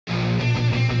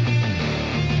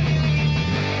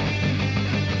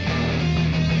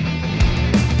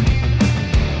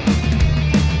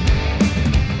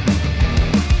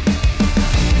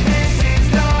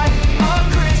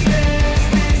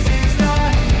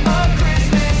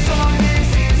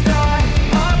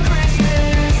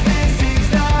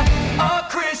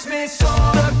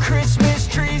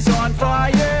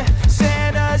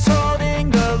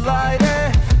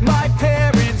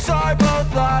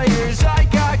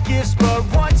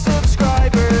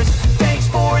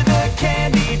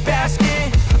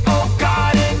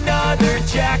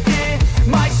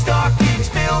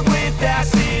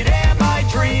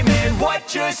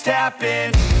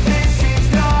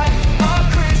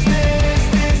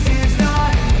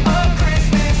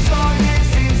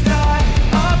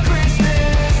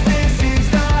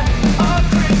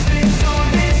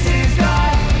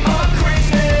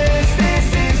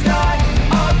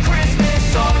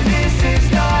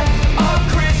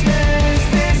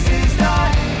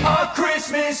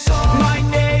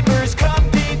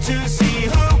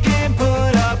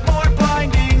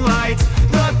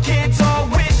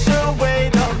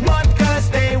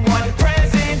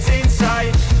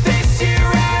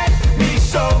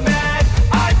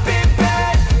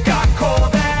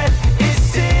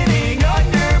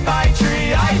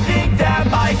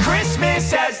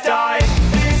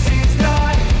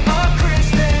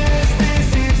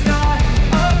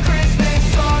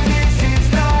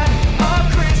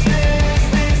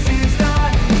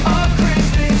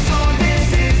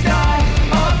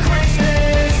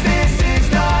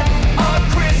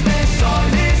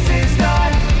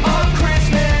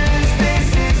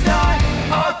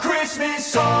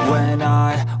when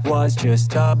I was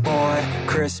just a boy.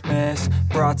 Christmas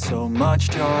brought so much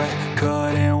joy.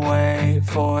 Couldn't wait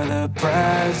for the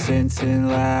presents and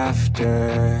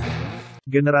laughter.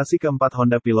 Generasi keempat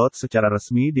Honda Pilot secara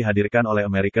resmi dihadirkan oleh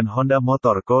American Honda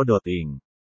Motor Co. Inc.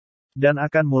 dan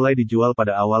akan mulai dijual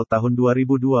pada awal tahun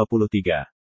 2023.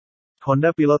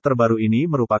 Honda Pilot terbaru ini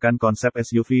merupakan konsep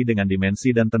SUV dengan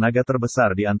dimensi dan tenaga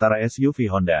terbesar di antara SUV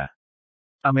Honda.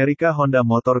 Amerika Honda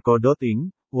Motor Co.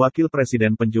 Inc., Wakil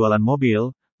Presiden Penjualan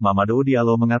Mobil, Mamadou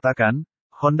Diallo mengatakan,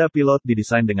 Honda Pilot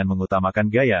didesain dengan mengutamakan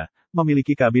gaya,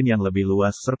 memiliki kabin yang lebih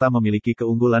luas serta memiliki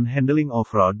keunggulan handling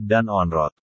off-road dan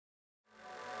on-road.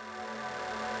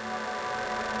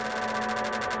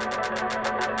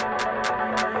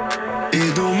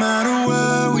 It don't matter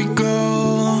where we go,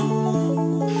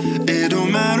 it don't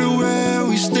matter where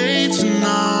we stay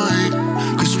tonight,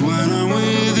 'cause when I'm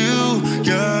with you,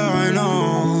 yeah, I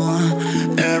know,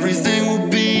 everything will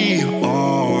be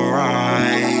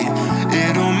alright.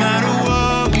 It don't matter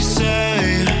what we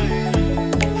say,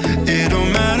 it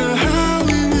don't matter how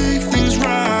we make things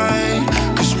right,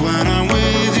 'cause when I'm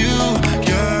with you,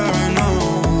 yeah, I know,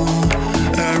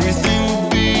 everything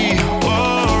will be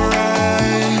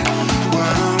alright.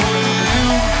 When I'm with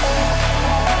you.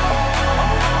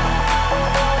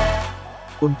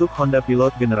 Untuk Honda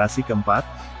Pilot generasi keempat,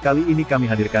 kali ini kami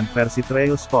hadirkan versi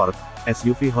Trail Sport,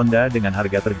 SUV Honda dengan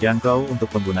harga terjangkau untuk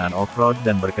penggunaan off-road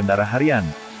dan berkendara harian,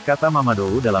 kata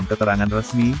Mamadou dalam keterangan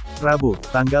resmi, Rabu,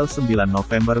 tanggal 9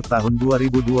 November tahun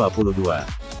 2022.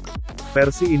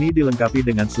 Versi ini dilengkapi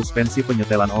dengan suspensi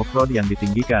penyetelan off-road yang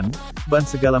ditinggikan, ban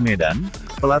segala medan,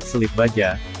 pelat selip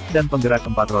baja, dan penggerak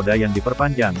 4 roda yang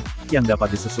diperpanjang, yang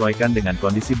dapat disesuaikan dengan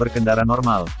kondisi berkendara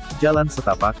normal, jalan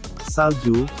setapak,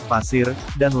 salju, pasir,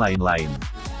 dan lain-lain.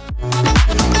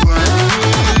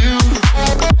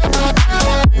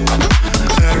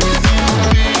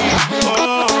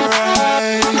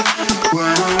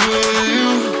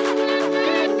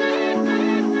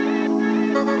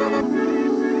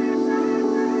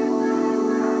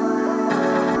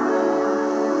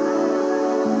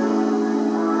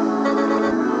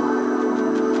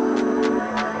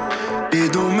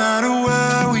 It don't matter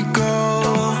where we go,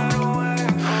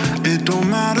 it don't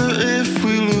matter if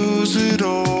we lose it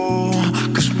all,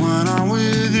 'cause when I'm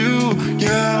with you,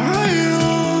 yeah, I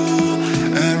know,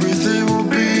 everything will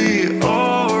be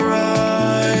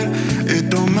alright.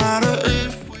 It don't matter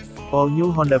if we All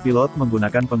New Honda Pilot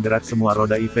menggunakan penggerak semua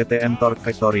roda i-VTM torque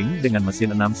vectoring dengan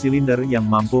mesin 6 silinder yang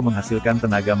mampu menghasilkan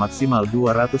tenaga maksimal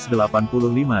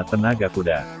 285 tenaga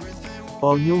kuda.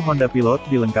 All New Honda Pilot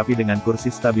dilengkapi dengan kursi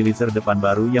stabilizer depan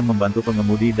baru yang membantu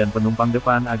pengemudi dan penumpang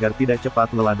depan agar tidak cepat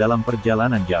lelah dalam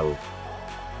perjalanan jauh.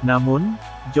 Namun,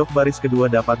 jok baris kedua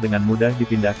dapat dengan mudah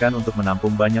dipindahkan untuk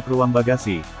menampung banyak ruang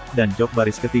bagasi, dan jok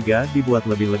baris ketiga dibuat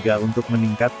lebih lega untuk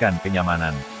meningkatkan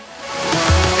kenyamanan.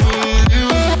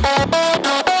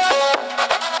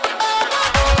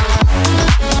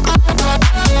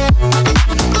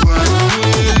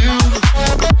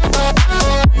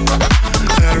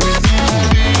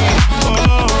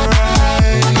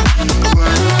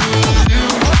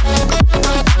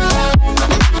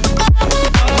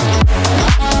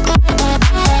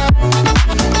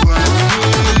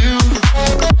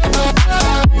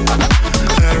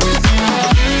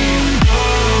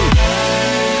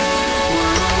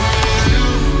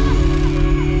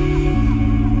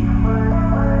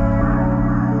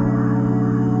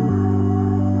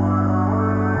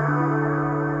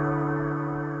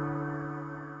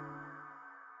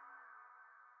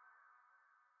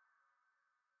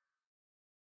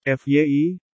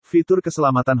 FYI, fitur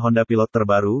keselamatan Honda Pilot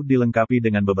terbaru dilengkapi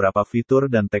dengan beberapa fitur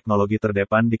dan teknologi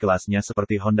terdepan di kelasnya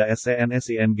seperti Honda SCN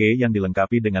yang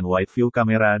dilengkapi dengan wide view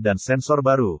kamera dan sensor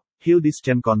baru, hill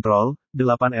descent control,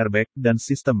 8 airbag, dan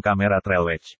sistem kamera trail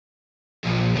wedge.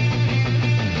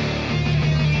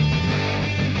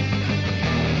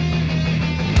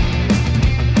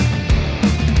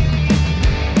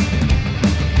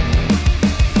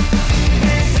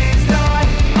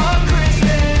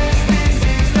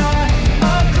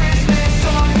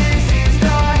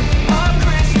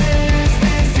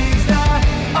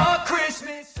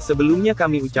 Sebelumnya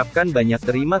kami ucapkan banyak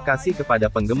terima kasih kepada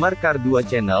penggemar Car 2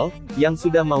 Channel, yang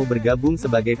sudah mau bergabung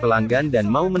sebagai pelanggan dan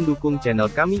mau mendukung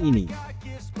channel kami ini.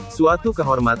 Suatu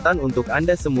kehormatan untuk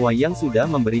Anda semua yang sudah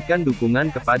memberikan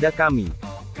dukungan kepada kami.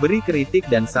 Beri kritik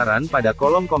dan saran pada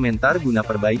kolom komentar guna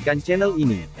perbaikan channel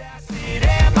ini.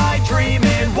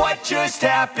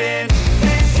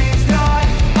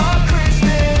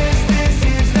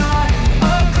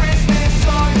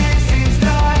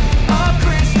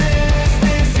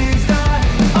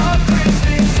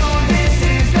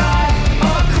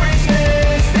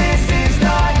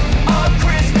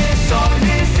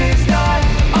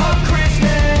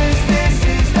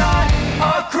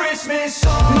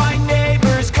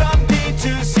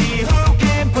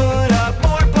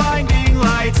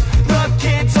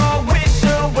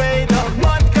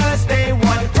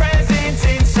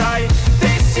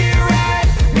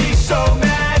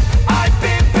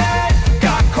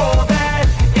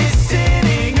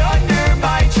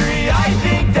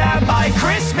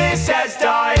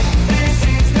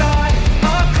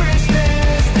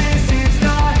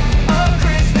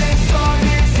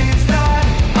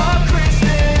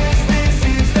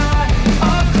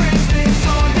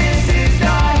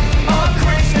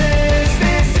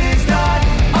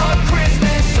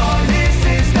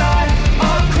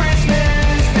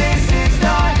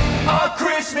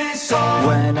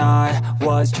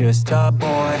 was just a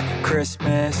boy,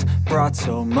 Christmas brought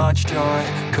so much joy.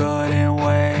 Couldn't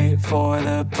wait for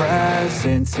the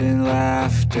presents and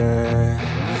laughter.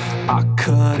 I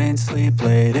couldn't sleep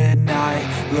late at night,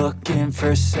 looking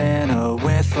for Santa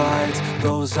with lights.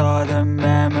 Those are the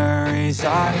memories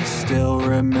I still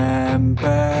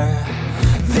remember.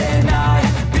 Then I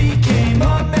became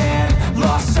a man,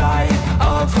 lost sight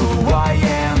of who I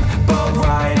am, but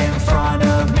right in front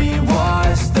of me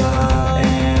was the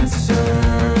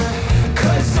answer.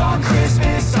 'Cause on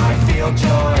Christmas I feel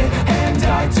joy,